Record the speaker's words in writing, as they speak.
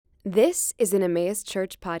This is an Emmaus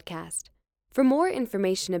Church podcast. For more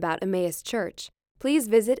information about Emmaus Church, please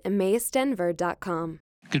visit emmausdenver.com.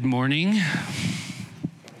 Good morning.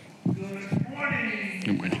 Good morning.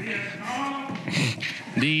 Good morning.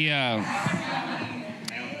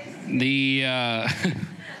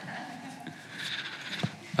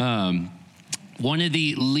 One of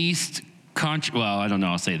the least I don't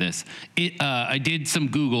know, I'll say this. I did some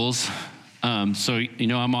Googles, so you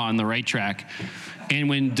know I'm on the right track. And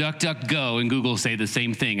when DuckDuckGo and Google say the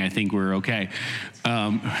same thing, I think we're okay.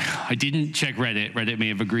 I didn't check Reddit. Reddit may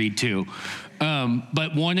have agreed too.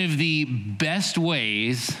 But one of the best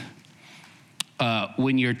ways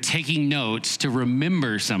when you're taking notes to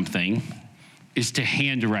remember something is to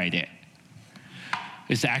handwrite it.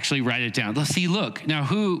 Is to actually write it down. Let's see, look. Now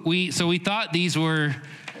we thought these were,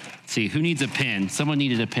 let's see, who needs a pen? Someone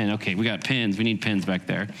needed a pen. Okay, we got pens. We need pens back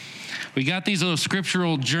there. We got these little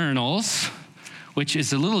scriptural journals, which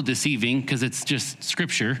is a little deceiving because it's just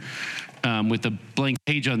scripture with a blank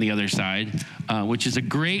page on the other side, which is a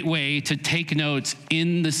great way to take notes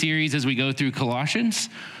in the series as we go through Colossians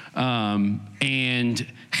and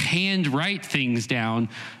handwrite things down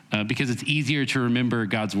because it's easier to remember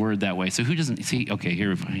God's word that way. So who doesn't see? Okay,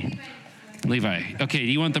 here, Levi. Okay,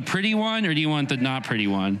 do you want the pretty one or do you want the not pretty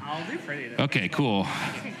one? I'll do pretty. Okay, cool.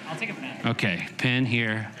 I'll take a pen. Okay, pen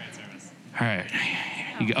here. All right.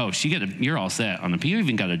 You're all set on the. You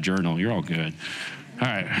even got a journal. You're all good. All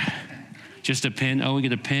right. Just a pen. Oh, we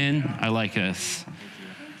get a pen. I like us.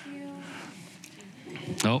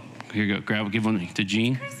 Oh, here you go. Give one to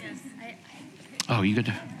Jean. Oh, you got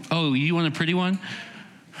to. Oh, you want a pretty one?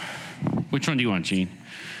 Which one do you want, Jean?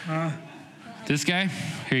 This guy?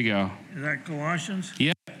 Here you go. Is that Colossians?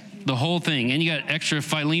 Yep, the whole thing. And you got extra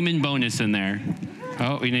Philemon bonus in there.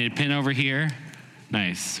 Oh, we need a pin over here.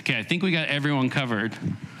 Nice. Okay, I think we got everyone covered.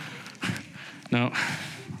 No.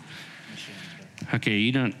 Okay,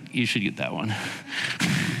 you should get that one.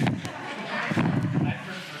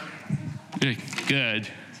 Good.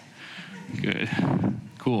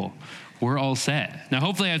 Cool. We're all set. Now,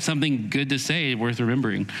 hopefully I have something good to say worth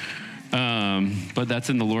remembering. But that's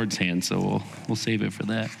in the Lord's hands, so we'll save it for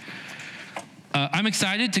that. I'm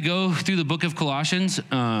excited to go through the book of Colossians.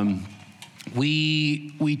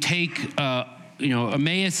 We take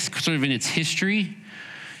Emmaus, sort of in its history,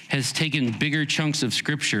 has taken bigger chunks of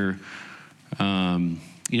scripture.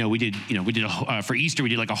 We did for Easter, we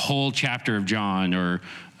did like a whole chapter of John, or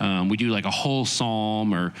we do like a whole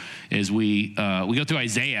psalm, or as we go through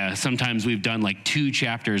Isaiah, sometimes we've done like 2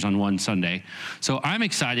 chapters on one Sunday. So I'm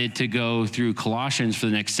excited to go through Colossians for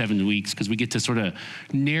the next 7 weeks because we get to sort of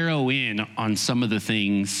narrow in on some of the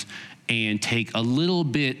things and take a little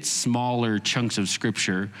bit smaller chunks of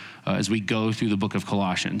scripture as we go through the book of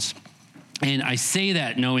Colossians. And I say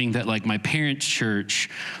that knowing that like my parents' church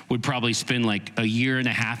would probably spend like a year and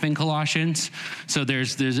a half in Colossians. So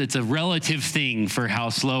it's a relative thing for how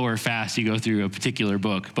slow or fast you go through a particular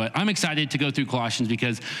book. But I'm excited to go through Colossians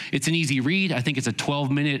because it's an easy read. I think it's a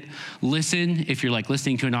 12-minute listen if you're like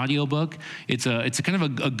listening to an audiobook. It's a kind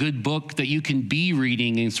of a good book that you can be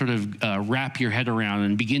reading and sort of wrap your head around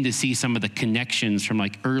and begin to see some of the connections from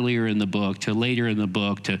like earlier in the book to later in the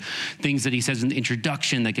book to things that he says in the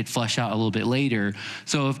introduction that get fleshed out a little bit later.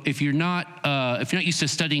 So if you're not used to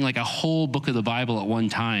studying like a whole book of the Bible at one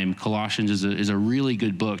time, Colossians is a really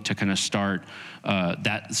good book to kind of start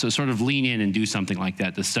that. So sort of lean in and do something like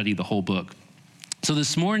that to study the whole book. So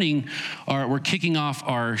this morning, we're kicking off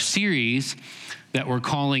our series that we're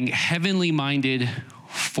calling Heavenly Minded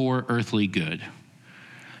for Earthly Good.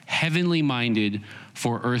 Heavenly Minded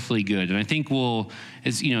for Earthly Good. And I think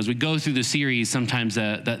as we go through the series, sometimes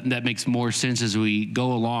that makes more sense as we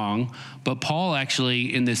go along. But Paul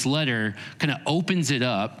actually, in this letter, kind of opens it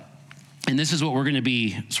up. And this is what we're going to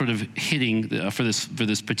be sort of hitting for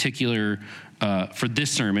this particular, for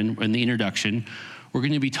this sermon in the introduction. We're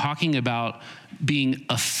going to be talking about being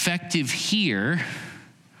effective here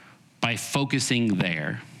by focusing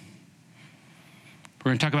there. We're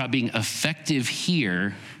going to talk about being effective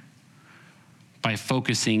here by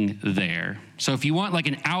focusing there. So if you want like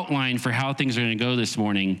an outline for how things are going to go this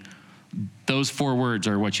morning, those 4 words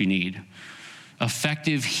are what you need.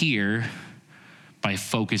 Effective here by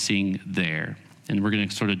focusing there. And we're going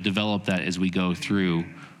to sort of develop that as we go through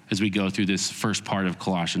this first part of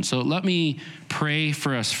Colossians. So let me pray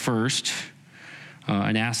for us first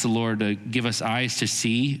and ask the Lord to give us eyes to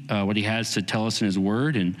see what he has to tell us in his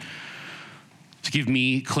word, and to give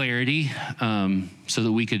me clarity so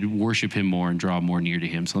that we could worship him more and draw more near to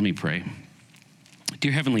him. So let me pray.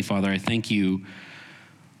 Dear Heavenly Father, I thank you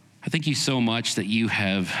I thank you so much that you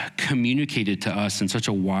have communicated to us in such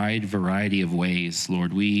a wide variety of ways,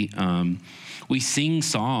 Lord. We sing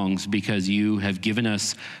songs because you have given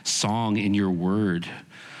us song in your word.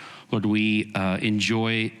 Lord, we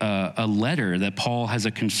enjoy a letter that Paul has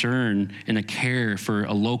a concern and a care for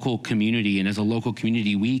a local community. And as a local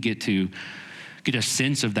community, we get to get a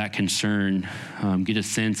sense of that concern, get a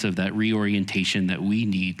sense of that reorientation that we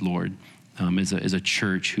need, Lord, as a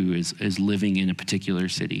church who is living in a particular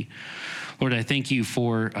city. Lord, I thank you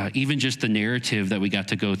for even just the narrative that we got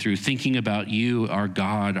to go through, thinking about you, our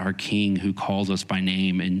God, our King, who calls us by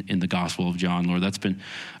name in the Gospel of John. Lord, that's been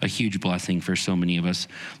a huge blessing for so many of us.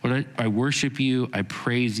 Lord, I worship you, I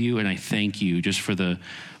praise you, and I thank you just for the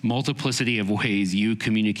multiplicity of ways you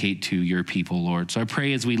communicate to your people, Lord. So I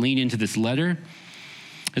pray as we lean into this letter,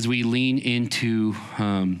 as we lean into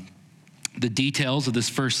the details of this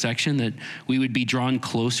first section, that we would be drawn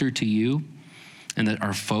closer to you, and that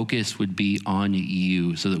our focus would be on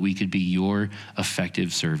you so that we could be your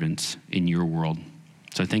effective servants in your world.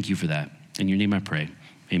 So I thank you for that. In your name I pray,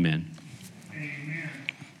 amen. Amen.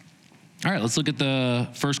 All right, let's look at the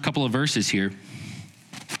first couple of verses here.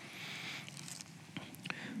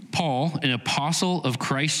 Paul, an apostle of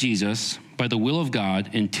Christ Jesus, by the will of God,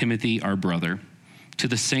 and Timothy, our brother, to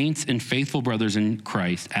the saints and faithful brothers in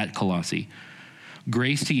Christ at Colossae,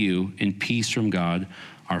 grace to you and peace from God,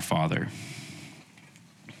 our Father.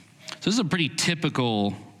 So this is a pretty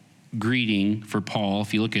typical greeting for Paul.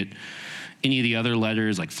 If you look at any of the other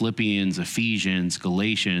letters like Philippians, Ephesians,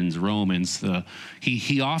 Galatians, Romans,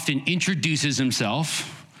 he often introduces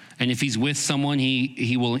himself, and if he's with someone,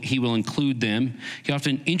 he will include them. He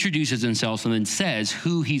often introduces himself and then says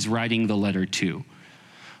who he's writing the letter to.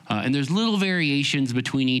 And there's little variations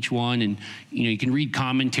between each one, and you can read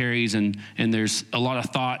commentaries, and there's a lot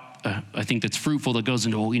of thought, I think, that's fruitful that goes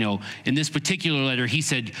into, in this particular letter, he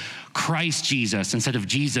said Christ Jesus instead of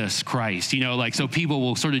Jesus Christ, so people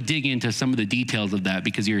will sort of dig into some of the details of that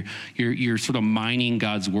because you're sort of mining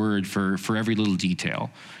God's word for every little detail.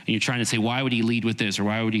 And you're trying to say, why would he lead with this, or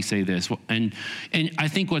why would he say this? And I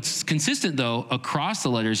think what's consistent, though, across the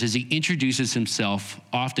letters is he introduces himself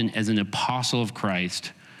often as an apostle of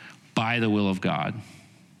Christ by the will of God.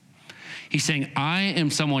 He's saying, I am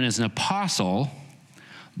someone as an apostle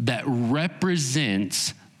that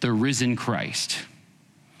represents the risen Christ.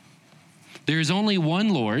 There is only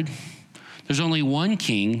one Lord. There's only one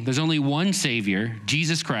King. There's only one Savior,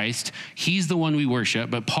 Jesus Christ. He's the one we worship.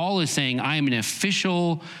 But Paul is saying, I am an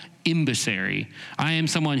official emissary. I am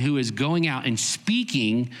someone who is going out and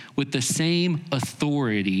speaking with the same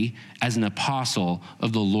authority as an apostle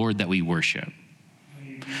of the Lord that we worship.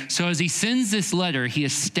 So as he sends this letter, he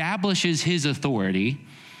establishes his authority.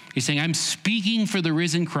 He's saying, I'm speaking for the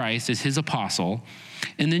risen Christ as his apostle.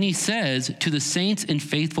 And then he says to the saints and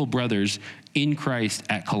faithful brothers in Christ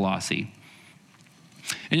at Colossae.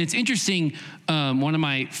 And it's interesting, one of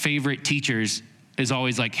my favorite teachers is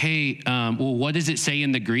always like, hey, well, what does it say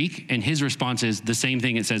in the Greek? And his response is the same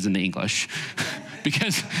thing it says in the English.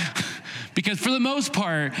 Because for the most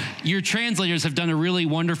part, your translators have done a really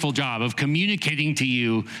wonderful job of communicating to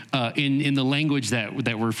you in the language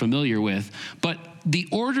that we're familiar with. But the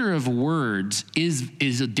order of words is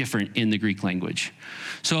different in the Greek language.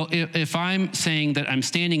 So if I'm saying that I'm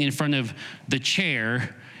standing in front of the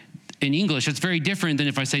chair in English, it's very different than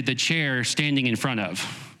if I say the chair standing in front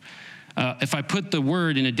of. If I put the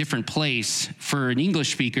word in a different place for an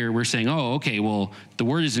English speaker, we're saying, oh, okay, well, the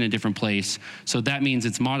word is in a different place. So that means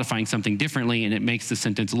it's modifying something differently, and it makes the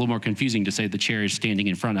sentence a little more confusing to say the chair is standing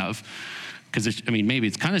in front of. Because, maybe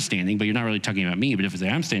it's kind of standing, but you're not really talking about me. But if I say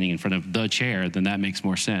I'm standing in front of the chair, then that makes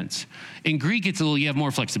more sense. In Greek, you have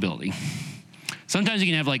more flexibility. Sometimes you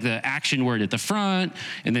can have like the action word at the front,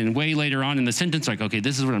 and then way later on in the sentence, like, okay,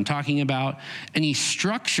 this is what I'm talking about. And he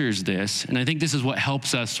structures this, and I think this is what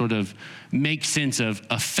helps us sort of make sense of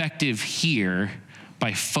effective here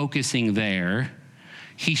by focusing there.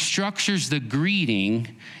 He structures the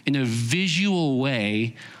greeting in a visual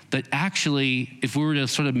way that actually, if we were to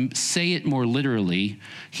sort of say it more literally,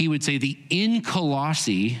 he would say the in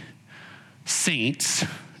Colossae saints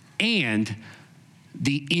and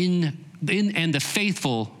the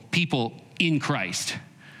faithful people in Christ.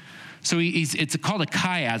 So it's called a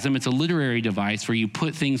chiasm. It's a literary device where you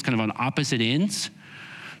put things kind of on opposite ends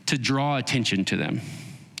to draw attention to them.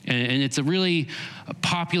 And it's a really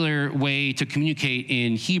popular way to communicate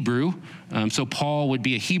in Hebrew. So Paul would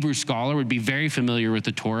be a Hebrew scholar, would be very familiar with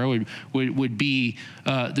the Torah, would be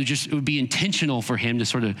it would be intentional for him to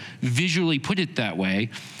sort of visually put it that way.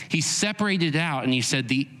 He separated it out and he said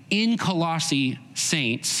the in Colossae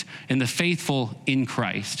saints and the faithful in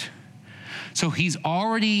Christ. So he's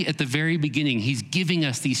already at the very beginning, he's giving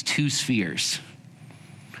us these two spheres.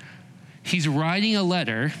 He's writing a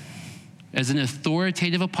letter as an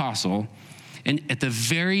authoritative apostle, and at the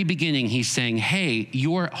very beginning, he's saying, hey,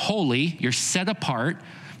 you're holy, you're set apart,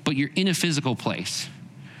 but you're in a physical place.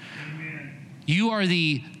 Amen. You are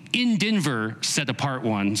the in Denver set apart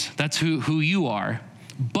ones. That's who you are.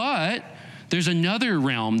 But there's another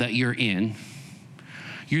realm that you're in.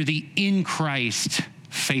 You're the in Christ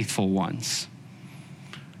faithful ones.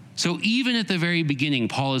 So even at the very beginning,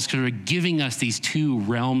 Paul is sort of giving us these two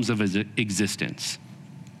realms of his existence.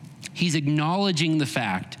 He's acknowledging the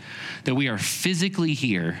fact that we are physically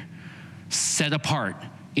here, set apart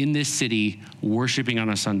in this city, worshiping on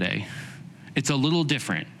a Sunday. It's a little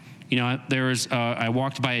different. You know, I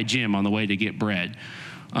walked by a gym on the way to get bread.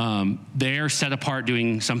 They're set apart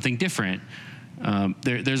doing something different.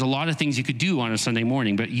 There's a lot of things you could do on a Sunday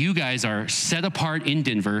morning, but you guys are set apart in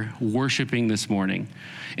Denver, worshiping this morning.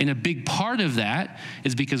 And a big part of that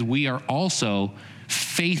is because we are also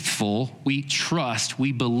faithful, we trust,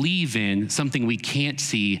 we believe in something we can't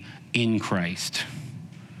see in Christ.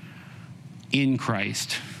 In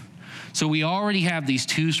Christ. So we already have these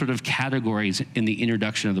two sort of categories in the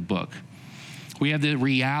introduction of the book. We have the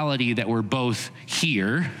reality that we're both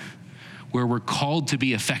here, where we're called to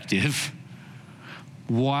be effective,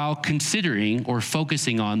 while considering or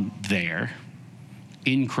focusing on there,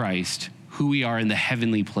 in Christ, who we are in the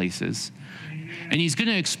heavenly places. And he's going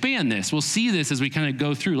to expand this. We'll see this as we kind of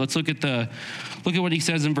go through. Let's look at what he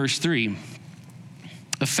says in verse 3.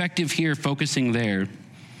 Effective here, focusing there.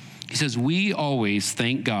 He says, we always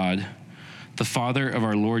thank God, the Father of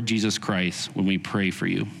our Lord Jesus Christ, when we pray for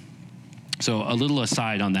you. So a little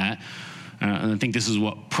aside on that, and I think this is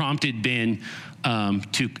what prompted Ben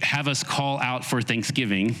to have us call out for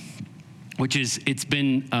Thanksgiving, which is, it's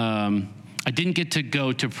been, I didn't get to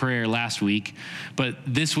go to prayer last week, but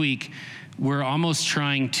this week we're almost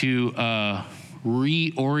trying to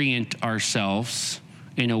reorient ourselves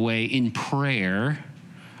in a way in prayer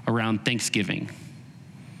around Thanksgiving.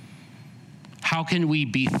 How can we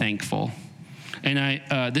be thankful?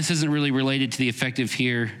 And this isn't really related to the effective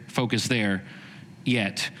here, focus there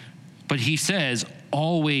yet. But he says,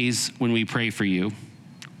 always when we pray for you,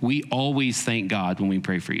 we always thank God when we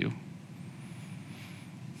pray for you.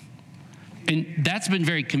 And that's been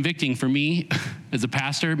very convicting for me as a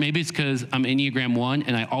pastor. Maybe it's because I'm Enneagram 1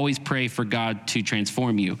 and I always pray for God to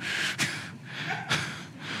transform you.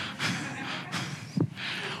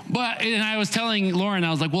 And I was telling Lauren, I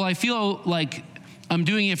was like, well, I feel like I'm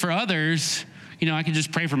doing it for others. You know, I can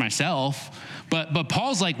just pray for myself. But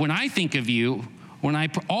Paul's like, when I think of you, when I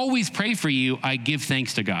always pray for you, I give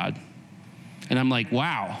thanks to God. And I'm like,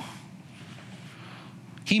 wow.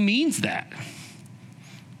 He means that.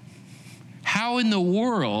 How in the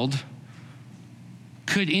world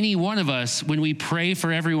could any one of us, when we pray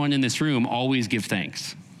for everyone in this room, always give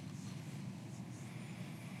thanks?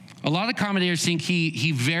 A lot of commentators think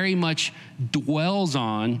he very much dwells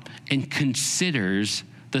on and considers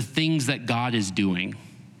the things that God is doing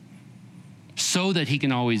so that he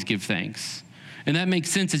can always give thanks. And that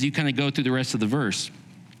makes sense as you kind of go through the rest of the verse.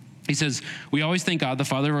 He says, we always thank God, the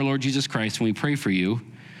Father of our Lord Jesus Christ, when we pray for you,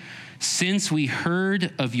 since we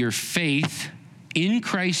heard of your faith in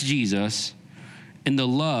Christ Jesus and the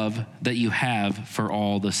love that you have for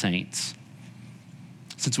all the saints.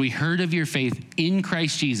 Since we heard of your faith in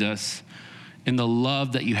Christ Jesus and the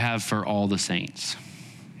love that you have for all the saints.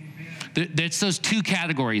 That's those two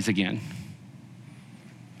categories again.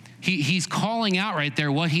 He's calling out right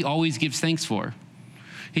there what he always gives thanks for.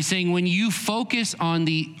 He's saying when you focus on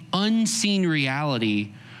the unseen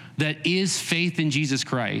reality that is faith in Jesus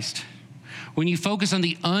Christ, when you focus on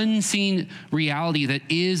the unseen reality that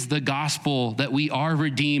is the gospel, that we are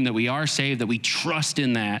redeemed, that we are saved, that we trust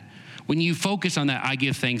in that, when you focus on that, I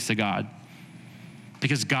give thanks to God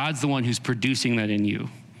because God's the one who's producing that in you.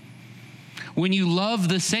 When you love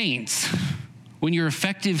the saints, when you're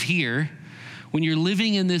effective here, when you're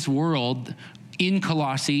living in this world, in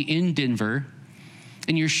Colossae, in Denver,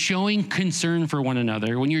 and you're showing concern for one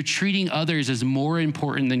another, when you're treating others as more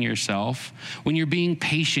important than yourself, when you're being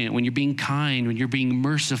patient, when you're being kind, when you're being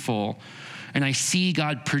merciful, and I see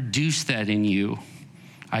God produce that in you,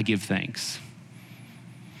 I give thanks.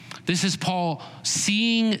 This is Paul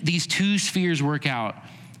seeing these two spheres work out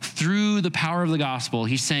through the power of the gospel.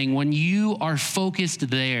 He's saying, when you are focused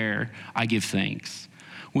there, I give thanks.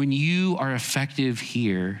 When you are effective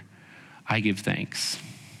here, I give thanks.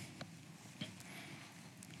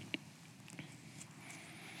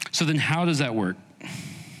 So then how does that work?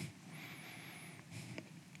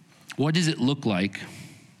 What does it look like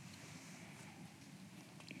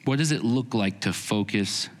What does it look like to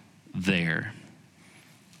focus there?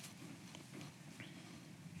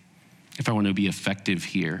 If I want to be effective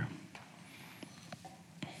here.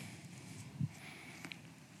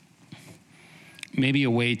 Maybe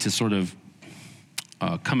a way to sort of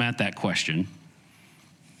come at that question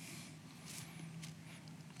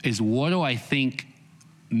is, what do I think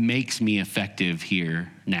makes me effective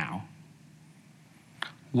here now?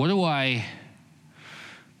 What do I,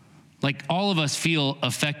 like all of us feel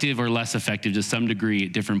effective or less effective to some degree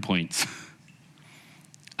at different points.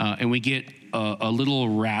 And we get a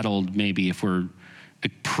little rattled maybe if we're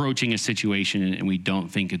approaching a situation and we don't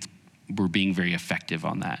think we're being very effective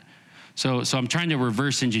on that. So I'm trying to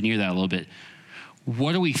reverse engineer that a little bit.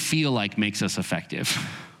 What do we feel like makes us effective?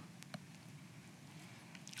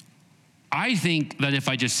 I think that if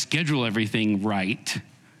I just schedule everything right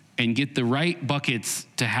and get the right buckets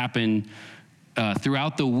to happen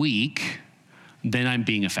throughout the week, then I'm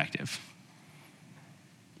being effective.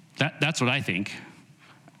 That's what I think.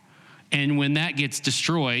 And when that gets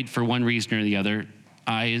destroyed for one reason or the other,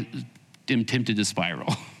 I am tempted to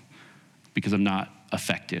spiral because I'm not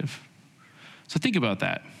effective. So think about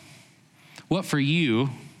that. What for you,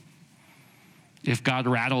 if God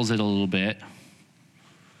rattles it a little bit,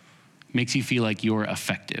 makes you feel like you're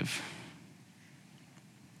effective?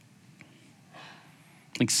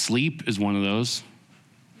 Like sleep is one of those.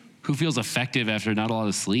 Who feels effective after not a lot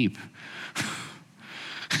of sleep?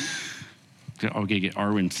 I'll get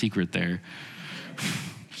Arwen's secret there.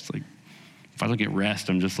 Just like, if I don't get rest,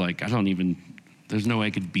 I'm just like, there's no way I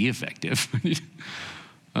could be effective.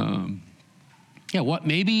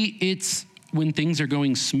 Maybe it's when things are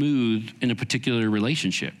going smooth in a particular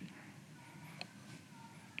relationship.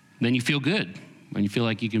 Then you feel good, when you feel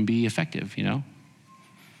like you can be effective, you know?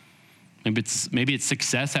 Maybe it's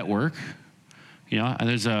success at work. You know,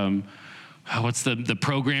 there's what's the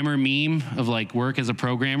programmer meme of like work as a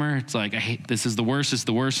programmer? It's like, I hate, this is the worst, it's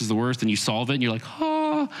the worst, it's the worst, and you solve it and you're like,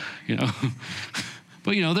 you know.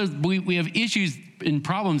 But you know, we have issues and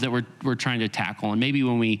problems that we're trying to tackle. And maybe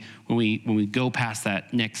when we go past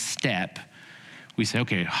that next step, we say,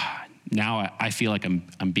 okay, now I feel like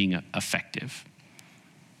I'm being effective.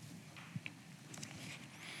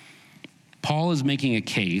 Paul is making a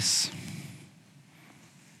case.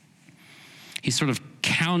 He's sort of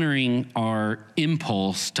countering our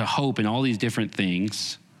impulse to hope in all these different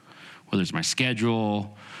things, whether it's my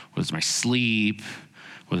schedule, whether it's my sleep,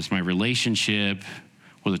 whether it's my relationship,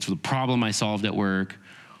 whether it's the problem I solved at work.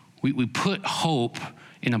 We put hope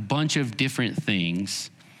in a bunch of different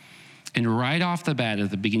things. And right off the bat,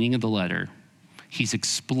 at the beginning of the letter, he's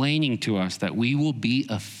explaining to us that we will be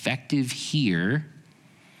effective here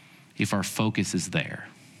if our focus is there.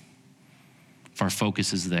 If our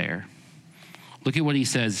focus is there. Look at what he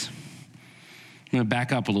says. I'm going to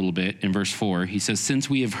back up a little bit in verse 4. He says, since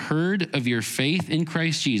we have heard of your faith in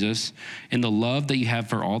Christ Jesus and the love that you have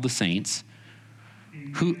for all the saints,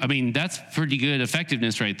 that's pretty good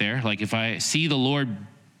effectiveness right there. Like if I see the Lord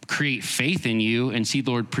create faith in you and see the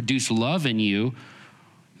Lord produce love in you,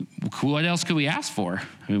 what else could we ask for?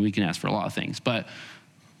 I mean, we can ask for a lot of things, but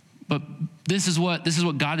this is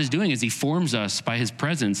what God is doing as he forms us by his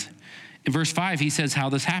presence. In verse 5, he says how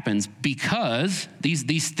this happens. Because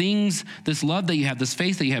these things, this love that you have, this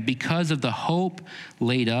faith that you have, because of the hope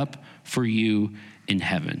laid up for you in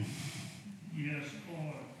heaven. Yes,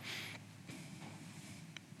 Lord.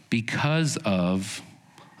 Because of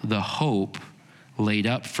the hope laid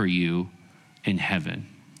up for you in heaven.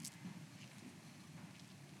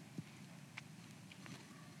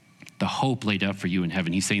 The hope laid up for you in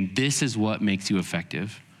heaven. He's saying this is what makes you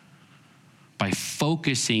effective. By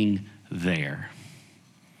focusing there.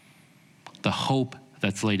 The hope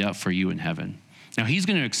that's laid up for you in heaven. Now, he's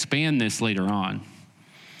going to expand this later on.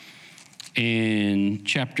 In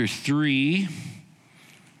chapter 3,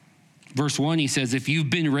 verse 1, he says, if you've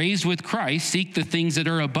been raised with Christ, seek the things that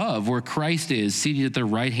are above, where Christ is, seated at the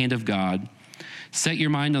right hand of God. Set your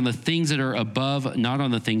mind on the things that are above, not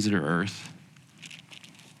on the things that are earth.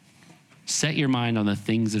 Set your mind on the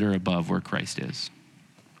things that are above, where Christ is.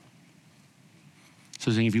 So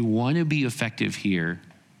saying, if you want to be effective here,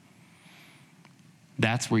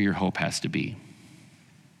 that's where your hope has to be.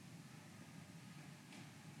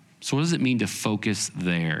 So what does it mean to focus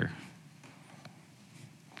there?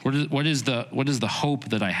 What is the hope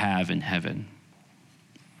that I have in heaven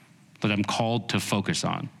that I'm called to focus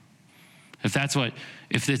on? If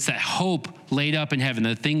it's that hope laid up in heaven,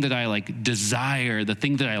 the thing that I like desire, the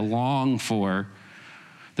thing that I long for,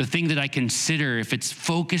 the thing that I consider, if it's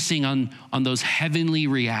focusing on those heavenly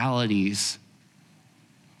realities,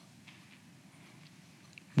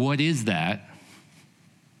 what is that?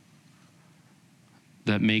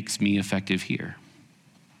 that makes me effective here?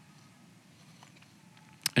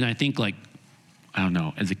 And I think I don't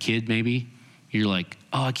know, as a kid maybe, you're like,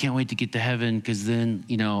 oh, I can't wait to get to heaven because then,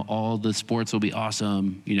 all the sports will be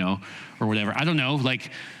awesome, or whatever. I don't know,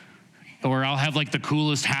 or I'll have the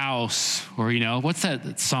coolest house, or, what's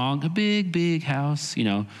that song? A big, big house,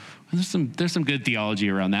 There's some good theology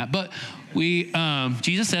around that. But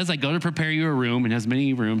Jesus says, I go to prepare you a room, and has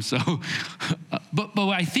many rooms. So, but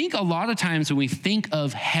I think a lot of times when we think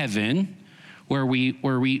of heaven, where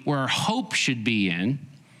our hope should be in,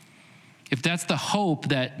 if that's the hope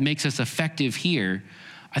that makes us effective here,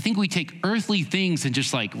 I think we take earthly things and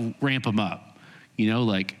just ramp them up.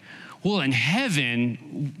 Well, in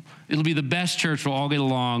heaven, it'll be the best church. We'll all get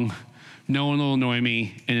along. No one will annoy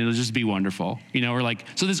me, and it'll just be wonderful. Or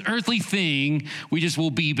so this earthly thing, we just will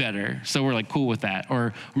be better. So we're cool with that.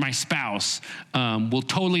 Or my spouse will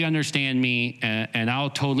totally understand me, and I'll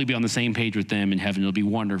totally be on the same page with them in heaven. It'll be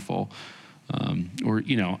wonderful.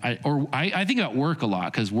 I think about work a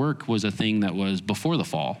lot, because work was a thing that was before the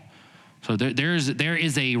fall. So there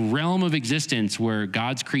is a realm of existence where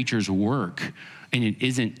God's creatures work, and it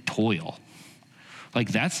isn't toil.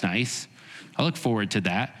 That's nice. I look forward to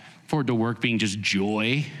that. Forward to work being just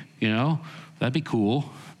joy, that'd be cool.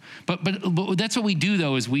 But that's what we do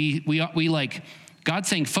though, is we God's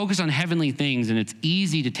saying focus on heavenly things, and it's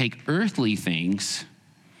easy to take earthly things.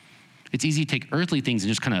 It's easy to take earthly things and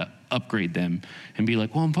just kind of upgrade them and be well,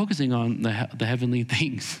 I'm focusing on the heavenly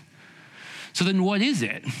things. So then what is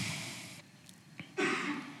it?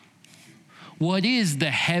 What is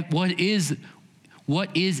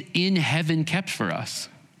in heaven kept for us?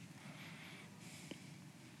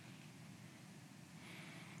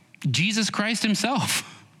 Jesus Christ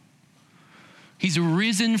himself. He's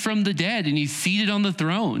risen from the dead, and he's seated on the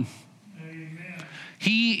throne. Amen.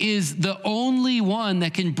 He is the only one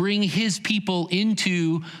that can bring his people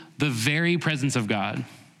into the very presence of God.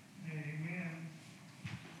 Amen.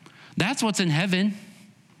 That's what's in heaven.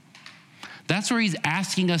 That's where he's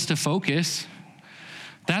asking us to focus.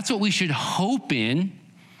 That's what we should hope in.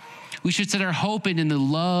 We should set our hope in the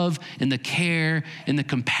love, in the care, in the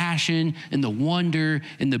compassion, in the wonder,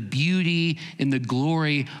 in the beauty, in the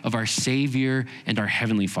glory of our Savior and our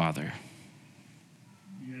Heavenly Father.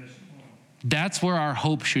 Yes, Lord. That's where our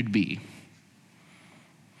hope should be.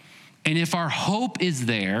 And if our hope is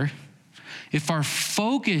there, if our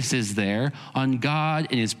focus is there on God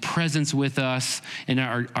and his presence with us, and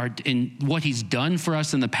in what he's done for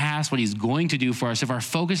us in the past, what he's going to do for us, if our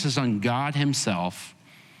focus is on God himself,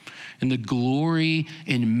 and the glory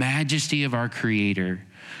and majesty of our Creator,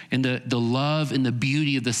 and the love and the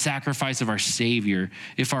beauty of the sacrifice of our Savior,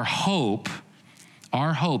 if our hope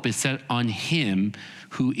is set on him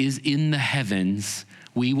who is in the heavens,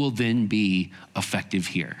 we will then be effective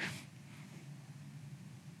here.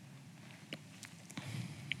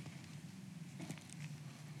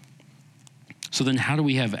 So then how do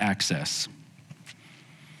we have access?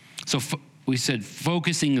 So we said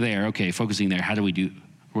focusing there. Okay, focusing there. How do we do?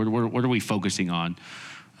 What are we focusing on?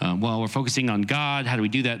 Well, we're focusing on God. How do we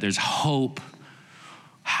do that? There's hope.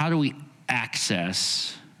 How do we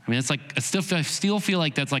access? I mean, it's I still feel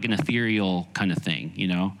like that's an ethereal kind of thing,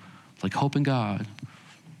 hope in God,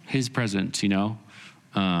 his presence,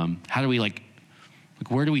 How do we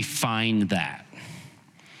where do we find that?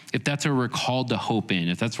 If that's where we're called to hope in,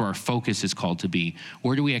 if that's where our focus is called to be,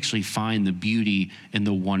 where do we actually find the beauty and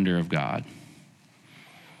the wonder of God?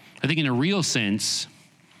 I think in a real sense,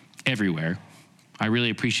 everywhere. I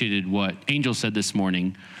really appreciated what Angel said this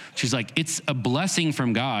morning. She's it's a blessing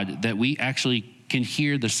from God that we actually can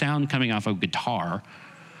hear the sound coming off of a guitar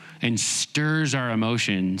and stirs our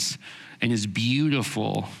emotions and is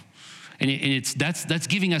beautiful. And that's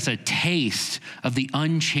giving us a taste of the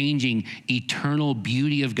unchanging, eternal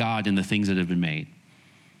beauty of God in the things that have been made.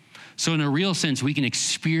 So in a real sense, we can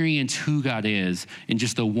experience who God is in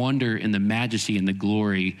just the wonder and the majesty and the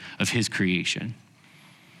glory of his creation.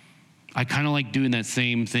 I kind of like doing that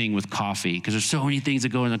same thing with coffee, because there's so many things that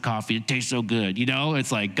go in the coffee. It tastes so good.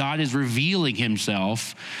 It's God is revealing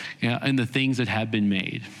himself in the things that have been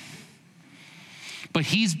made. But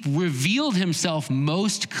he's revealed himself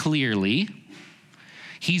most clearly.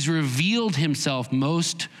 He's revealed himself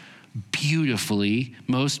most beautifully,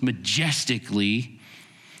 most majestically,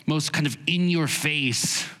 most kind of in your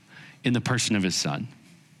face in the person of his son,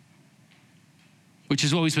 which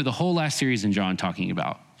is what we spent the whole last series in John talking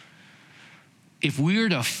about. If we were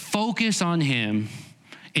to focus on him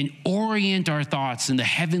and orient our thoughts in the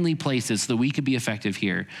heavenly places so that we could be effective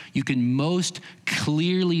here, you can most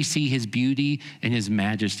clearly see his beauty and his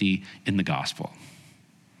majesty in the gospel,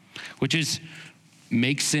 which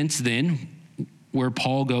makes sense then where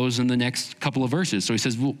Paul goes in the next couple of verses. So he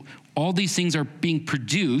says, well, all these things are being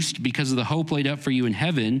produced because of the hope laid up for you in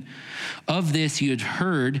heaven. Of this you had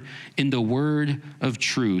heard in the word of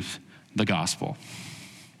truth, the gospel.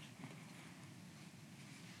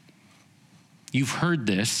 You've heard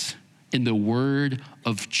this in the word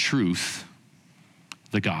of truth,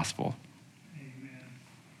 the gospel. Amen.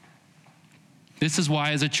 This is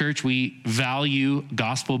why, as a church, we value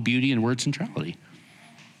gospel beauty and word centrality.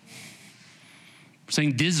 We're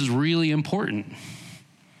saying this is really important.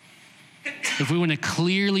 If we want to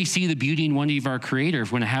clearly see the beauty and wonder of our Creator,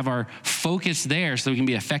 if we want to have our focus there so we can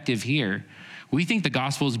be effective here, we think the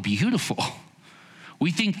gospel is beautiful.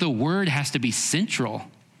 We think the word has to be central.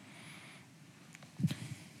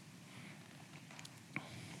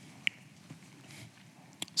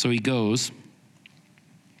 So he goes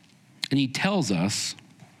and he tells us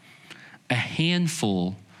a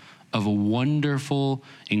handful of wonderful,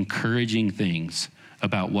 encouraging things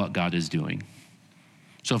about what God is doing.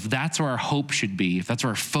 So if that's where our hope should be, if that's where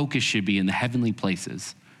our focus should be in the heavenly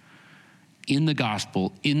places, in the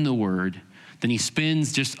gospel, in the word, then he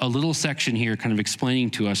spends just a little section here kind of explaining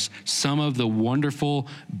to us some of the wonderful,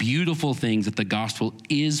 beautiful things that the gospel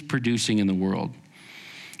is producing in the world.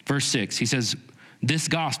 Verse 6, he says, this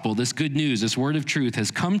gospel, this good news, this word of truth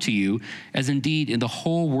has come to you, as indeed in the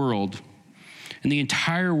whole world, in the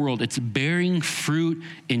entire world, it's bearing fruit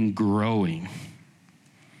and growing.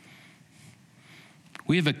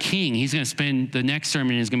 We have a king. He's going to spend the next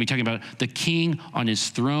sermon is going to be talking about the king on his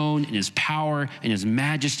throne and his power and his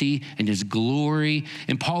majesty and his glory.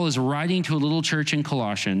 And Paul is writing to a little church in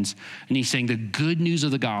Colossians, and he's saying the good news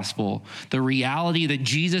of the gospel, the reality that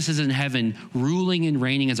Jesus is in heaven ruling and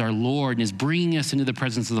reigning as our Lord and is bringing us into the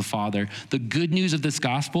presence of the Father. The good news of this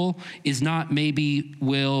gospel is not maybe,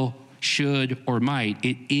 will, should, or might.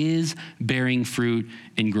 It is bearing fruit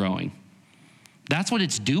and growing. That's what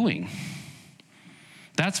it's doing.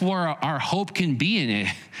 That's where our hope can be in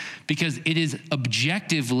it, because it is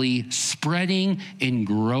objectively spreading and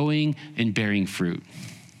growing and bearing fruit.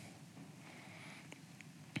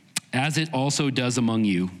 As it also does among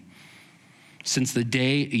you, since the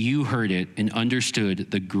day you heard it and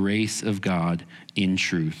understood the grace of God in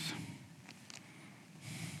truth.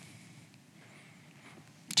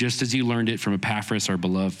 Just as you learned it from Epaphras, our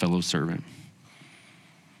beloved fellow servant.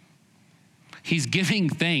 He's giving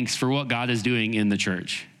thanks for what God is doing in the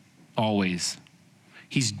church, always.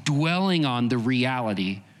 He's dwelling on the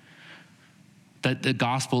reality that the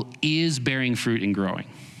gospel is bearing fruit and growing.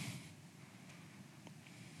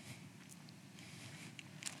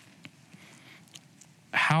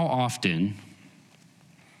 How often,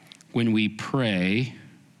 when we pray,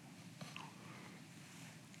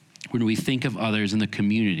 when we think of others in the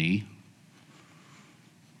community,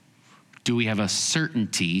 do we have a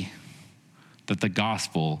certainty that the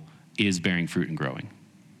gospel is bearing fruit and growing?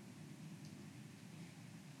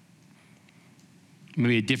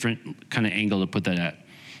 Maybe a different kind of angle to put that at.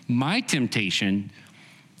 My temptation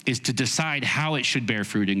is to decide how it should bear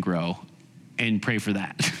fruit and grow and pray for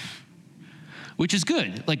that, which is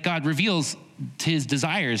good. Like, God reveals his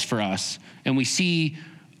desires for us, and we see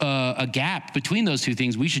a gap between those two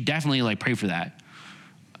things. We should definitely pray for that.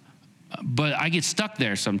 But I get stuck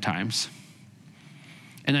there sometimes.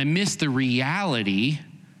 And I miss the reality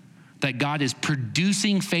that God is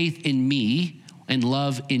producing faith in me and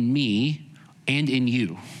love in me and in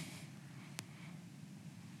you.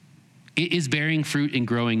 It is bearing fruit and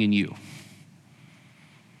growing in you.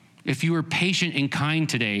 If you were patient and kind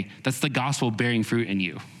today, that's the gospel bearing fruit in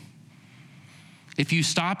you. If you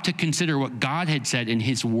stop to consider what God had said in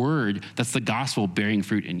his word, that's the gospel bearing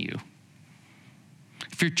fruit in you.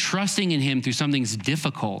 If you're trusting in him through something's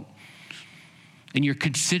difficult, and you're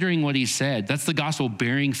considering what he said, that's the gospel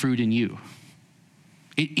bearing fruit in you.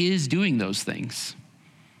 It is doing those things.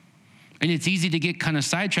 And it's easy to get kind of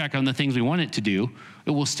sidetracked on the things we want it to do.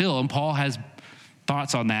 It will still, and Paul has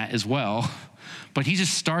thoughts on that as well. But he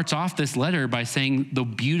just starts off this letter by saying the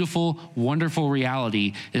beautiful, wonderful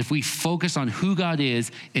reality that if we focus on who God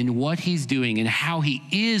is and what he's doing and how he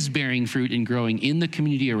is bearing fruit and growing in the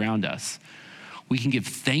community around us, we can give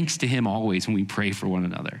thanks to him always when we pray for one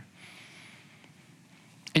another.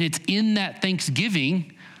 And it's in that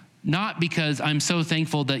thanksgiving, not because I'm so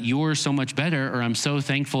thankful that you're so much better, or I'm so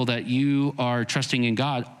thankful that you are trusting in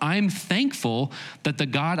God. I'm thankful that the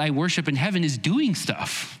God I worship in heaven is doing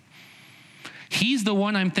stuff. He's the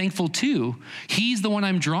one I'm thankful to. He's the one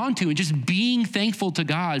I'm drawn to. And just being thankful to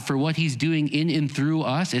God for what he's doing in and through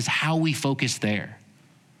us is how we focus there.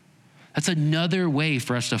 That's another way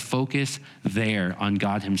for us to focus there on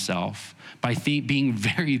God himself, by being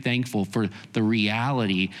very thankful for the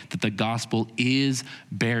reality that the gospel is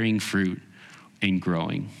bearing fruit and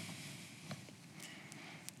growing.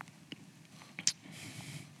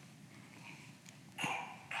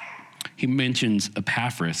 He mentions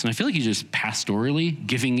Epaphras, and I feel like he's just pastorally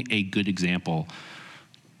giving a good example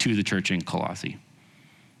to the church in Colossae.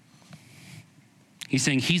 He's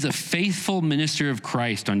saying he's a faithful minister of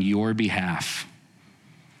Christ on your behalf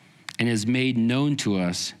and has made known to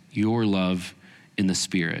us your love in the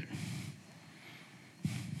Spirit.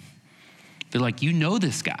 They're like, you know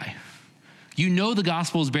this guy. You know the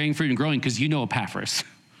gospel is bearing fruit and growing because you know Epaphras.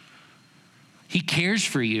 He cares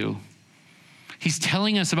for you. He's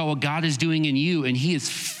telling us about what God is doing in you, and he is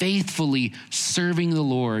faithfully serving the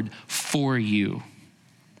Lord for you.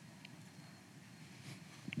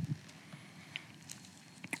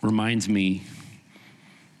 Reminds me,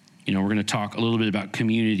 we're going to talk a little bit about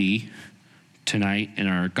community tonight in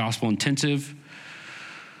our gospel intensive.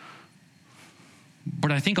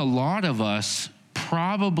 But I think a lot of us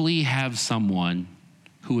probably have someone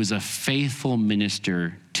who is a faithful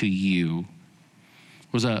minister to you,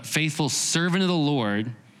 was a faithful servant of the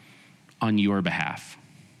Lord on your behalf.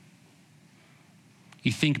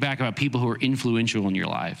 You think back about people who are influential in your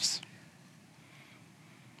lives.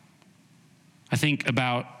 I think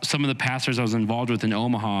about some of the pastors I was involved with in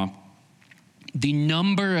Omaha, the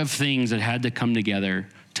number of things that had to come together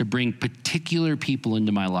to bring particular people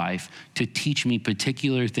into my life, to teach me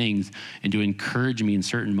particular things, and to encourage me in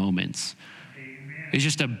certain moments. It's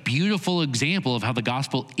just a beautiful example of how the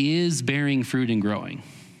gospel is bearing fruit and growing.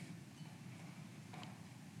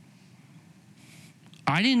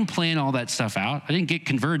 I didn't plan all that stuff out. I didn't get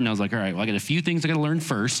converted and I was like, all right, well, I got a few things I got to learn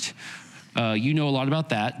first. You know a lot about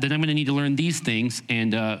that. Then I'm going to need to learn these things.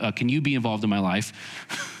 And can you be involved in my life?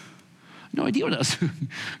 No idea what else.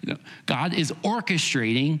 God is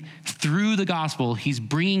orchestrating through the gospel. He's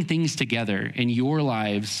bringing things together in your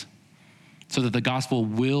lives so that the gospel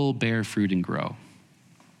will bear fruit and grow.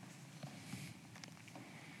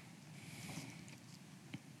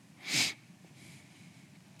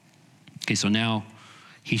 Okay, so now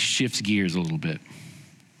he shifts gears a little bit.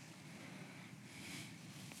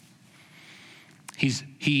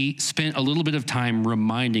 He spent a little bit of time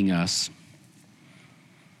reminding us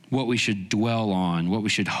what we should dwell on, what we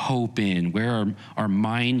should hope in, where our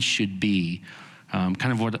minds should be.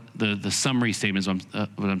 Kind of what the summary statement is,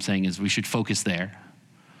 what I'm saying is we should focus there.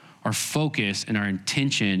 Our focus and our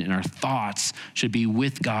intention and our thoughts should be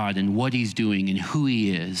with God and what he's doing and who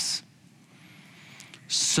he is.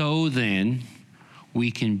 So then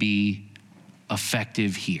we can be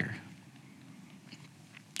effective here.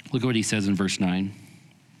 Look at what he says in verse 9.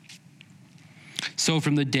 So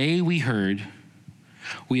from the day we heard,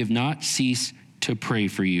 we have not ceased to pray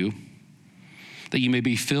for you, that you may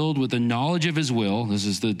be filled with the knowledge of his will. This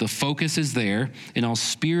is the focus is there, in all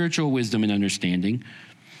spiritual wisdom and understanding.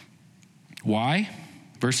 Why?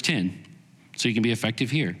 Verse 10, so you can be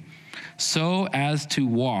effective here. So as to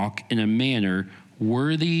walk in a manner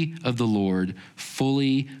worthy of the Lord,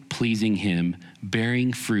 fully pleasing him,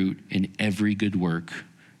 bearing fruit in every good work,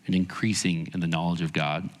 and increasing in the knowledge of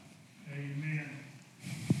God. Amen.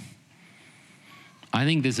 I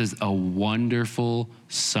think this is a wonderful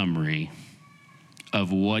summary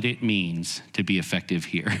of what it means to be effective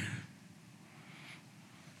here.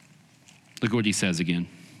 Look what he says again.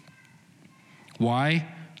 Why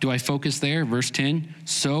do I focus there? Verse 10,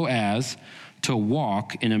 so as to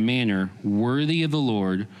walk in a manner worthy of the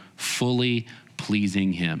Lord, fully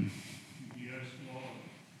pleasing him. Yes, Lord.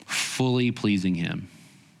 Fully pleasing him.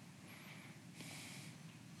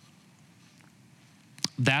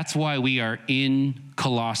 That's why we are in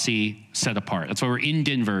Colossae set apart. That's why we're in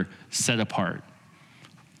Denver set apart,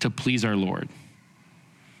 to please our Lord.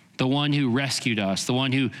 The one who rescued us, the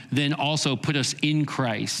one who then also put us in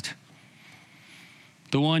Christ,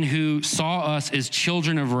 the one who saw us as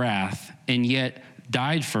children of wrath and yet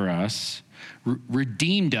died for us,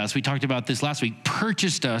 redeemed us. We talked about this last week,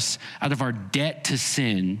 purchased us out of our debt to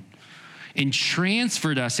sin and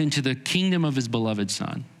transferred us into the kingdom of his beloved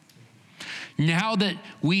Son. Now that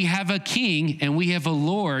we have a king and we have a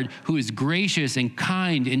Lord who is gracious and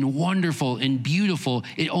kind and wonderful and beautiful,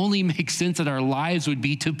 it only makes sense that our lives would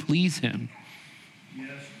be to please him. Yes,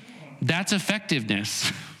 Lord. That's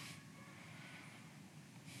effectiveness.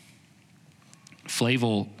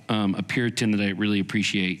 Flavel, a Puritan that I really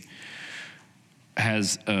appreciate,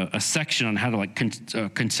 has a section on how to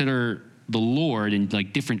consider the Lord in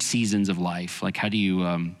different seasons of life. Like how do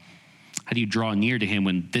you draw near to him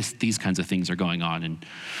when these kinds of things are going on? And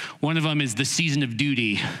one of them is the season of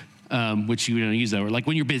duty. which you don't use that word, like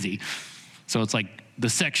when you're busy. So it's like the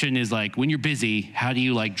section is like, when you're busy, how do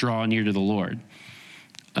you like draw near to the Lord?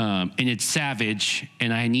 And it's savage,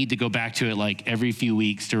 and I need to go back to it like every few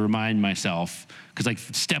weeks to remind myself, because like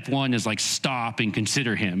step one is like stop and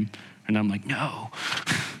consider him. And I'm like, no,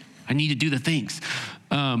 I need to do the things.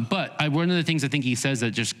 But one of the things I think he says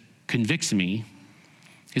that just convicts me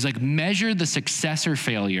is like, measure the success or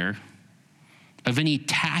failure of any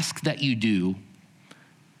task that you do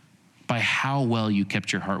by how well you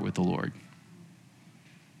kept your heart with the Lord.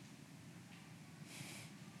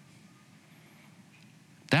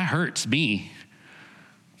 That hurts me,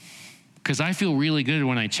 because I feel really good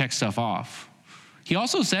when I check stuff off. He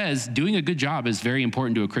also says doing a good job is very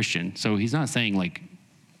important to a Christian. So he's not saying like,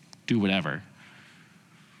 do whatever.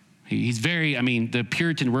 He's very, the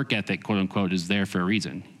Puritan work ethic, quote unquote, is there for a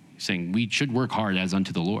reason. He's saying we should work hard as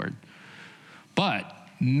unto the Lord. But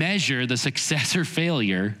measure the success or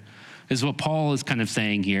failure is what Paul is kind of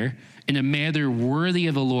saying here, in a manner worthy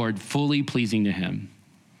of the Lord, fully pleasing to him.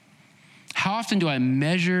 How often do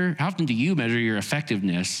you measure your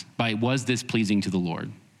effectiveness by, was this pleasing to the Lord?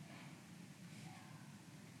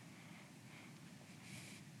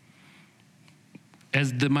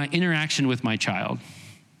 As my interaction with my child,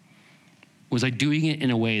 was I doing it in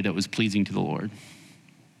a way that was pleasing to the Lord?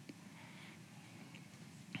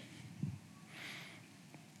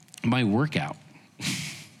 My workout,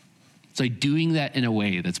 was I doing that in a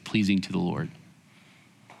way that's pleasing to the Lord?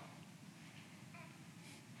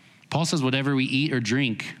 Paul says whatever we eat or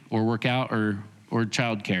drink or work out or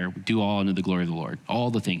childcare, do all unto the glory of the Lord. All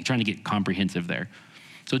the things, trying to get comprehensive there.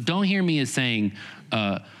 So don't hear me as saying,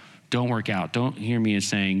 don't work out. Don't hear me as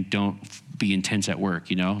saying, don't be intense at work,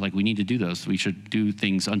 Like we need to do those. We should do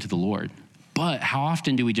things unto the Lord. But how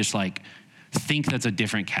often do we just like think that's a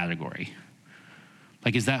different category?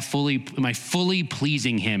 Like, am I fully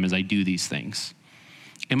pleasing him as I do these things?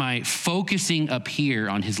 Am I focusing up here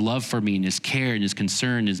on his love for me and his care and his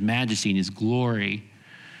concern, and his majesty and his glory,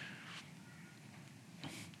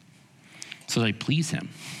 so that I please him,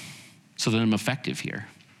 so that I'm effective here?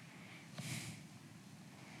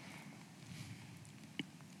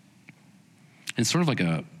 And sort of like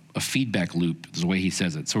a feedback loop is the way he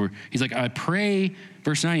says it. So he's like, I pray,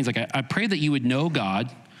 verse 9, he's like, I pray that you would know God,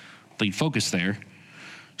 like focus there,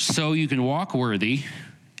 so you can walk worthy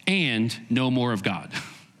and know more of God.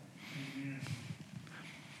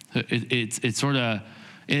 It's sort of,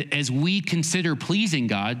 as we consider pleasing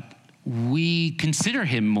God, we consider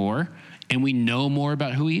him more, and we know more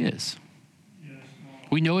about who he is.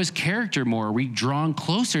 We know his character more. We're drawn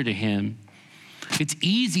closer to him. It's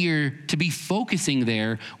easier to be focusing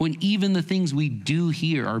there when even the things we do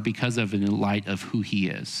here are because of and in light of who he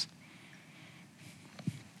is.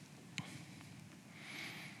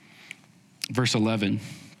 Verse 11,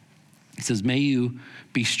 it says, may you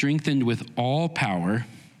be strengthened with all power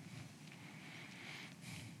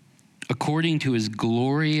according to his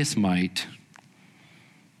glorious might.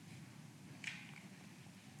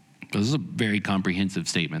 This is a very comprehensive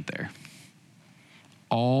statement there.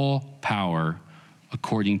 All power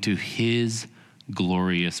according to his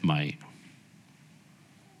glorious might.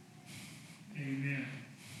 Amen.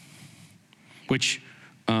 Which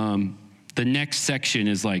the next section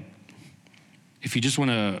is like, if you just want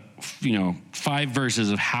to, 5 verses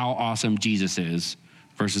of how awesome Jesus is,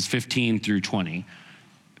 verses 15 through 20,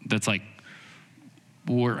 that's like,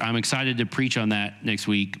 I'm excited to preach on that next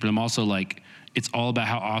week, but I'm also like, it's all about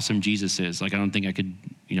how awesome Jesus is. Like, I don't think I could,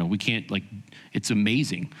 we can't, like, it's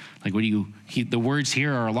amazing. Like, the words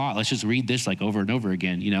here are a lot. Let's just read this like over and over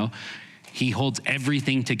again, He holds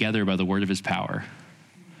everything together by the word of his power.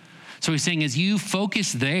 So he's saying, as you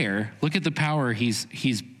focus there, look at the power he's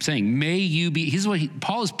saying. May you be, here's what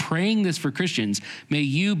Paul is praying this for Christians. May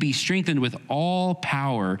you be strengthened with all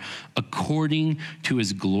power according to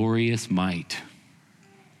his glorious might.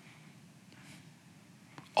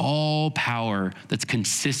 All power that's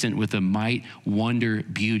consistent with the might, wonder,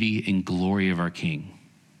 beauty, and glory of our King.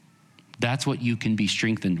 That's what you can be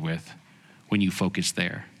strengthened with when you focus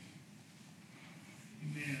there.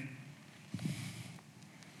 Amen.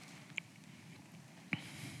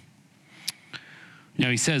 Now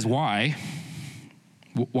he says, why?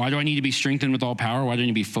 Why do I need to be strengthened with all power? Why do I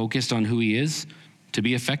need to be focused on who he is? To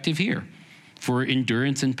be effective here. For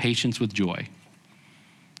endurance and patience with joy.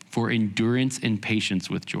 For endurance and patience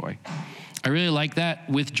with joy. I really like that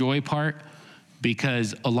with joy part,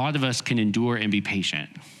 because a lot of us can endure and be patient.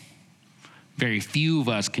 Very few of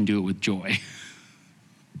us can do it with joy.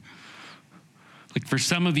 Like for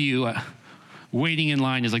some of you, waiting in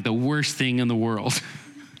line is like the worst thing in the world.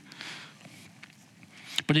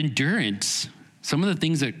 But endurance, some of the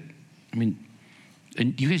things that I mean,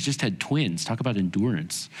 and you guys just had twins. Talk about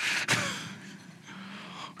endurance.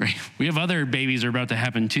 Right? We have other babies are about to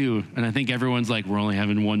happen too. And I think everyone's like, we're only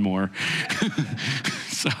having one more.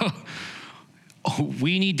 So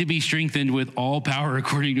we need to be strengthened with all power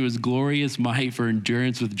according to his glorious might for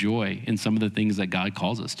endurance with joy in some of the things that God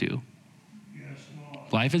calls us to. Yes,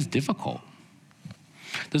 Lord. Life is difficult.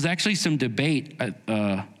 There's actually some debate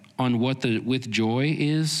on what the with joy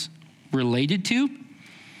is related to.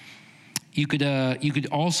 You could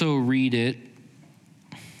also read it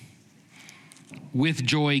with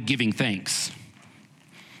joy giving thanks.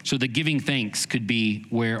 So the giving thanks could be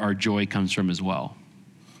where our joy comes from as well,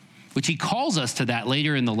 which he calls us to that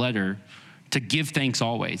later in the letter, to give thanks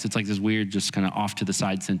always. It's like this weird, just kind of off to the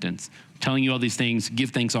side sentence. Telling you all these things, give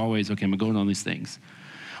thanks always. Okay, I'm going on these things.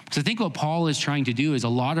 Because I think what Paul is trying to do is a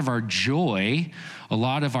lot of our joy, a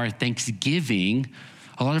lot of our thanksgiving,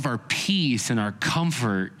 a lot of our peace and our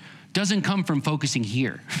comfort doesn't come from focusing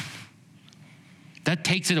here. That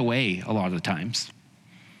takes it away a lot of the times.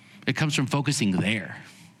 It comes from focusing there.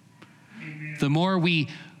 Amen. The more we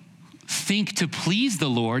think to please the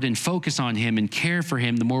Lord and focus on him and care for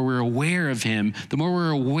him, the more we're aware of him. The more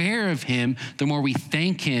we're aware of him, the more we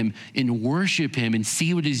thank him and worship him and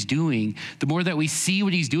see what he's doing. The more that we see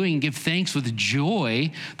what he's doing and give thanks with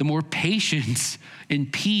joy, the more patience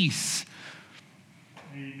and peace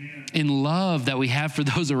Amen. and love that we have for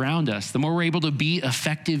those around us. The more we're able to be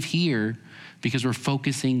effective here because we're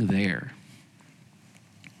focusing there.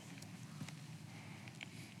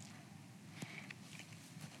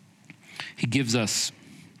 He gives us,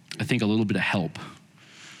 I think, a little bit of help.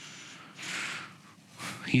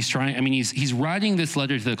 He's writing this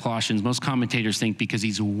letter to the Colossians, most commentators think, because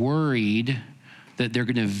he's worried that they're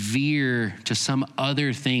going to veer to some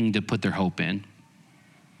other thing to put their hope in.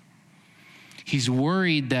 He's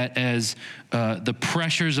worried that as the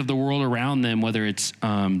pressures of the world around them, whether it's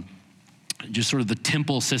just sort of the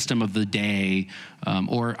temple system of the day,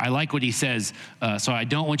 or I like what he says, so I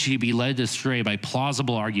don't want you to be led astray by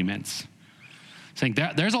plausible arguments. Saying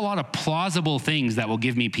that there's a lot of plausible things that will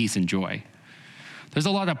give me peace and joy. There's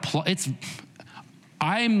a lot of,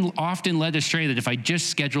 I'm often led astray that if I just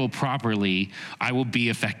schedule properly, I will be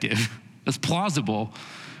effective. That's plausible.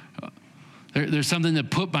 There's something to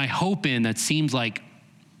put my hope in that seems like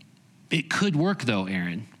it could work though,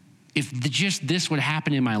 Aaron. If just this would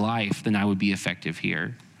happen in my life, then I would be effective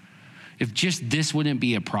here. If just this wouldn't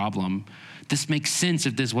be a problem, this makes sense.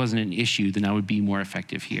 If this wasn't an issue, then I would be more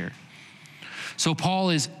effective here. So Paul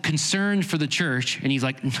is concerned for the church, and he's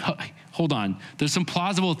like, no, hold on. There's some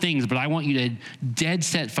plausible things, but I want you to dead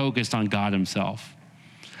set focused on God himself.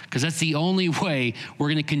 Because that's the only way we're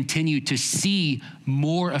going to continue to see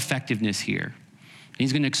more effectiveness here. And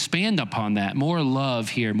he's going to expand upon that. More love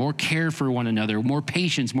here, more care for one another, more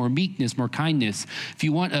patience, more meekness, more kindness. If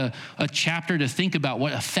you want a chapter to think about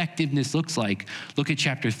what effectiveness looks like, look at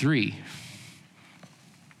chapter 3.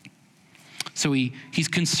 So he's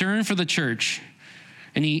concerned for the church,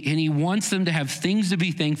 and he wants them to have things to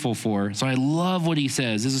be thankful for. So I love what he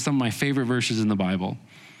says. This is some of my favorite verses in the Bible.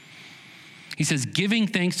 He says, giving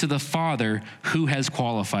thanks to the Father who has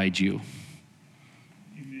qualified you.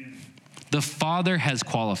 Amen. The Father has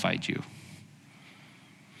qualified you.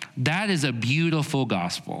 That is a beautiful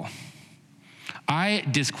gospel. I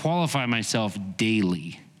disqualify myself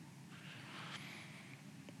daily.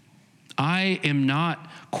 I am not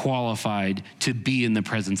qualified to be in the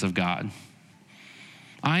presence of God.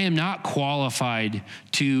 I am not qualified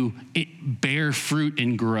to bear fruit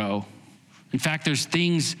and grow. In fact, there's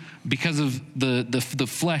things because of the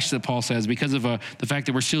flesh that Paul says, because of the fact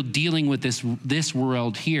that we're still dealing with this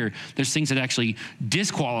world here, there's things that actually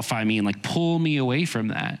disqualify me and like pull me away from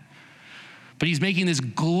that. But he's making this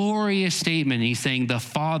glorious statement. And he's saying, the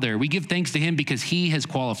Father, we give thanks to him because he has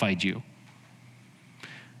qualified you.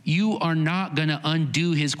 You are not going to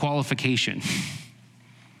undo his qualification.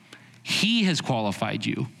 He has qualified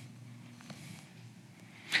you.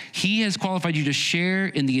 He has qualified you to share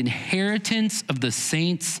in the inheritance of the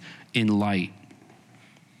saints in light.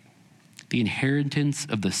 The inheritance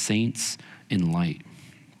of the saints in light.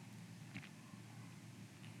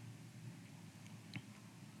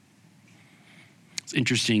 It's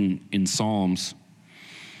interesting in Psalms,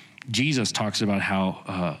 Jesus talks about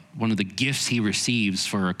how one of the gifts he receives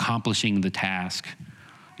for accomplishing the task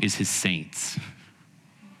is his saints.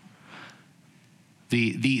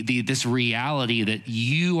 This reality that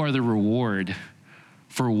you are the reward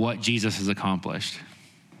for what Jesus has accomplished.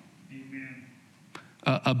 Amen.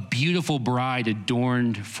 A beautiful bride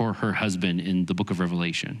adorned for her husband in the book of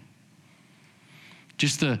Revelation.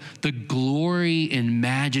 just the glory and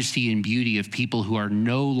majesty and beauty of people who are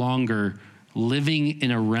no longer living in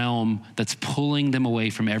a realm that's pulling them away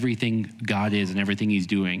from everything God is and everything he's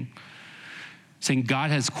doing. Saying God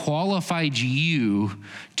has qualified you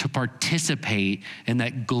to participate in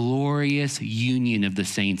that glorious union of the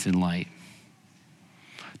saints in light.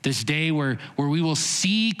 This day where we will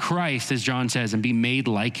see Christ, as John says, and be made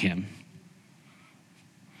like him.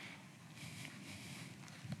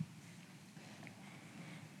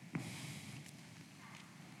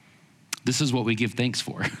 This is what we give thanks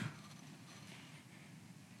for.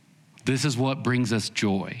 This is what brings us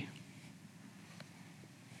joy.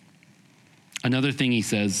 Another thing he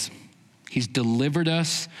says, he's delivered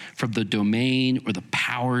us from the domain or the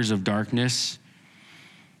powers of darkness.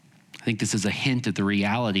 I think this is a hint at the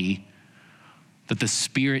reality that the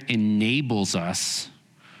Spirit enables us,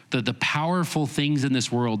 that the powerful things in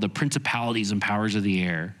this world, the principalities and powers of the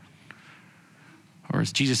air, or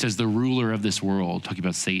as Jesus says, the ruler of this world, talking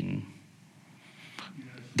about Satan,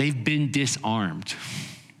 they've been disarmed.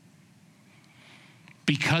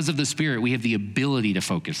 Because of the Spirit, we have the ability to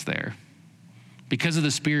focus there. Because of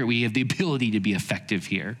the Spirit, we have the ability to be effective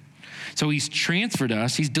here. So he's transferred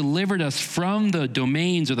us, he's delivered us from the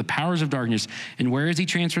domains or the powers of darkness. And where has he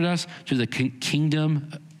transferred us? To the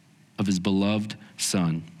kingdom of his beloved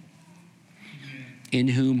Son, in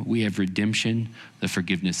whom we have redemption, the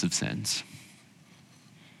forgiveness of sins.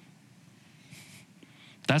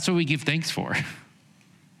 That's what we give thanks for.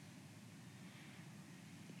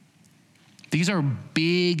 These are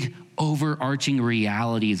big, overarching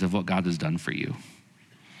realities of what God has done for you.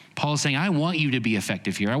 Paul is saying, I want you to be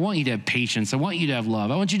effective here. I want you to have patience. I want you to have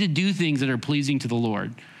love. I want you to do things that are pleasing to the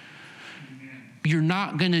Lord. You're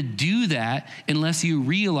not going to do that unless you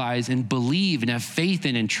realize and believe and have faith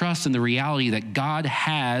in and trust in the reality that God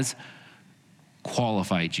has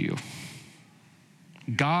qualified you.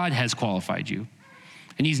 God has qualified you.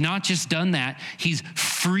 And he's not just done that, he's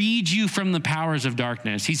freed you from the powers of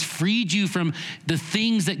darkness. He's freed you from the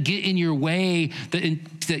things that get in your way,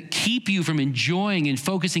 that keep you from enjoying and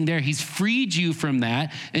focusing there. He's freed you from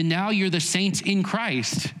that, and now you're the saints in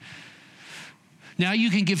Christ. Now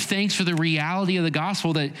you can give thanks for the reality of the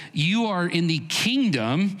gospel that you are in the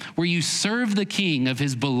kingdom where you serve the King of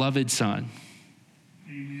his beloved Son.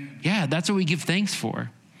 Amen. Yeah, that's what we give thanks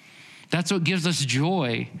for. That's what gives us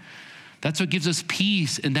joy. That's what gives us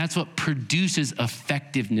peace, and that's what produces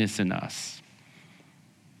effectiveness in us.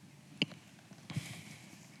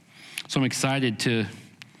 So I'm excited to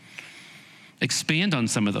expand on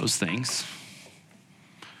some of those things.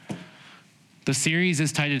 The series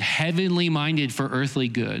is titled Heavenly Minded for Earthly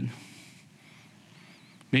Good.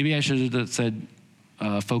 Maybe I should have said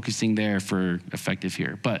focusing there for effective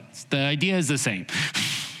here, but the idea is the same.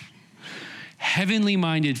 Heavenly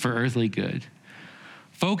minded for earthly good.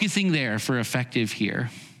 Focusing there for effective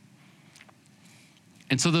here.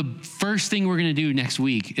 And so the first thing we're going to do next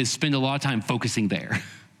week is spend a lot of time focusing there.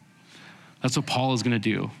 That's what Paul is going to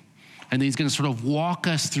do. And then he's going to sort of walk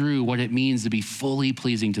us through what it means to be fully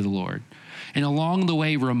pleasing to the Lord. And along the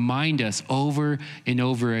way, remind us over and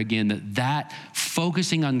over again that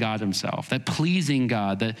focusing on God himself, that pleasing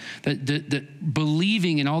God, that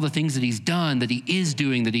believing in all the things that he's done, that he is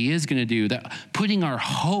doing, that he is going to do, that putting our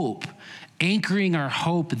hope, anchoring our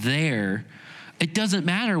hope there, it doesn't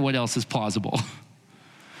matter what else is plausible.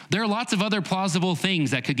 There are lots of other plausible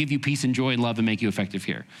things that could give you peace and joy and love and make you effective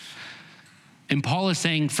here. And Paul is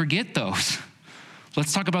saying, forget those.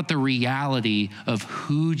 Let's talk about the reality of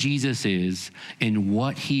who Jesus is and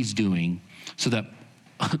what he's doing so that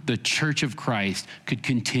the church of Christ could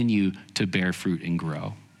continue to bear fruit and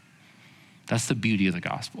grow. That's the beauty of the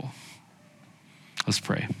gospel. Let's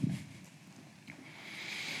pray.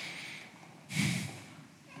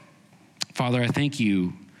 Father, I thank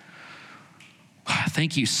you.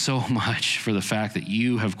 Thank you so much for the fact that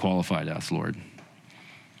you have qualified us, Lord.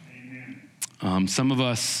 Amen. Some of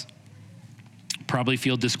us probably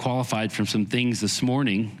feel disqualified from some things this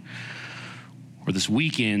morning or this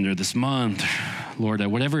weekend or this month. Lord,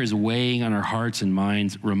 whatever is weighing on our hearts and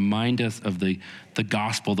minds, remind us of the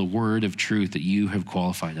gospel, the word of truth that you have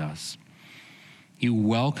qualified us. You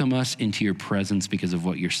welcome us into your presence because of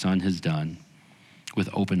what your Son has done with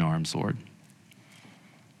open arms, Lord.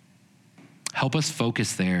 Help us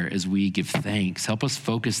focus there as we give thanks. Help us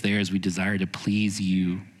focus there as we desire to please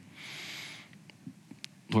you.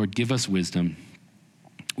 Lord, give us wisdom.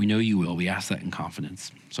 We know you will. We ask that in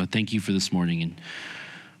confidence. So I thank you for this morning and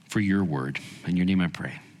for your word. In your name I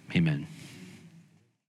pray. Amen.